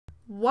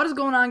What is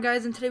going on,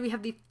 guys? And today we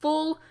have the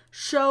full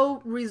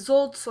show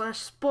results /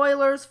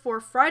 spoilers for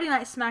Friday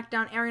Night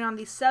SmackDown, airing on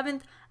the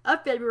 7th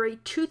of February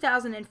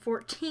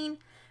 2014.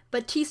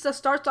 Batista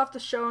starts off the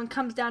show and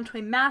comes down to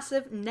a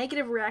massive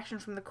negative reaction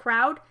from the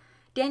crowd.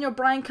 Daniel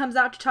Bryan comes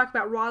out to talk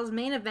about Raw's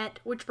main event,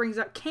 which brings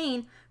up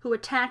Kane, who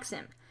attacks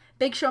him.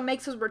 Big Show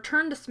makes his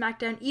return to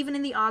SmackDown, even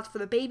in the odds for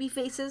the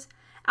babyfaces.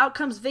 Out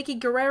comes Vicky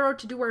Guerrero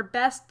to do her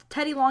best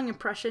Teddy Long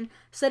impression,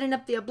 setting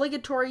up the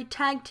obligatory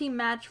tag team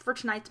match for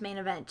tonight's main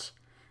event.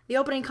 The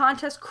opening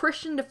contest,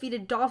 Christian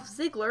defeated Dolph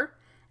Ziggler,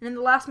 and in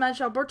the last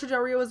match, Alberto Del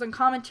Rio was on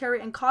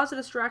commentary and caused a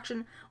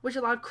distraction, which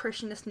allowed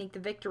Christian to sneak the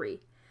victory.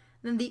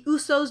 Then the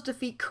Usos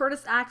defeat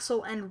Curtis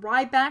Axel and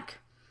Ryback.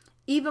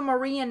 Eva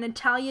Marie and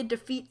Natalya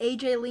defeat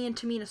AJ Lee and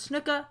Tamina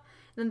Snuka.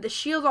 Then the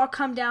Shield all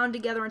come down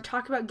together and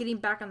talk about getting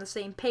back on the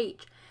same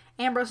page.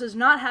 Ambrose is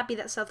not happy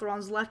that Seth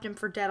Rollins left him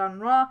for dead on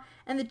Raw,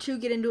 and the two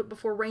get into it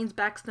before Reigns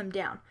backs them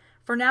down.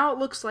 For now, it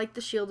looks like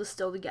the Shield is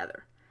still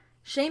together.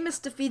 Sheamus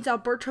defeats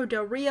Alberto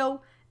Del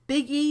Rio.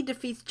 Big E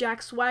defeats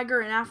Jack Swagger,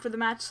 and after the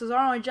match,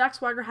 Cesaro and Jack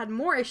Swagger had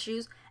more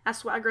issues, as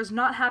Swagger is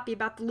not happy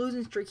about the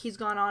losing streak he's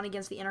gone on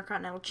against the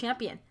Intercontinental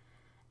Champion.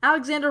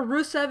 Alexander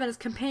Rusev and his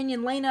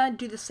companion Lana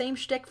do the same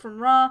shtick from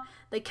Raw.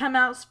 They come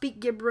out, speak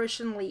gibberish,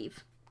 and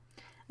leave.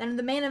 Then in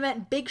the main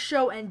event, Big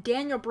Show and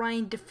Daniel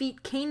Bryan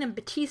defeat Kane and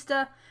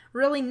Batista.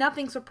 Really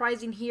nothing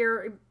surprising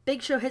here.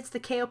 Big Show hits the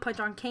KO punch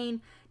on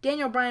Kane.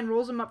 Daniel Bryan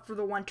rolls him up for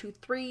the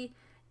 1-2-3.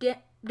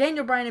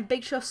 Daniel Bryan and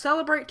Big Show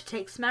celebrate to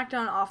take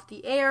SmackDown off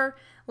the air.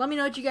 Let me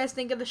know what you guys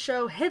think of the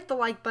show. Hit the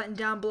like button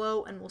down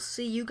below, and we'll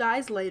see you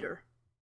guys later.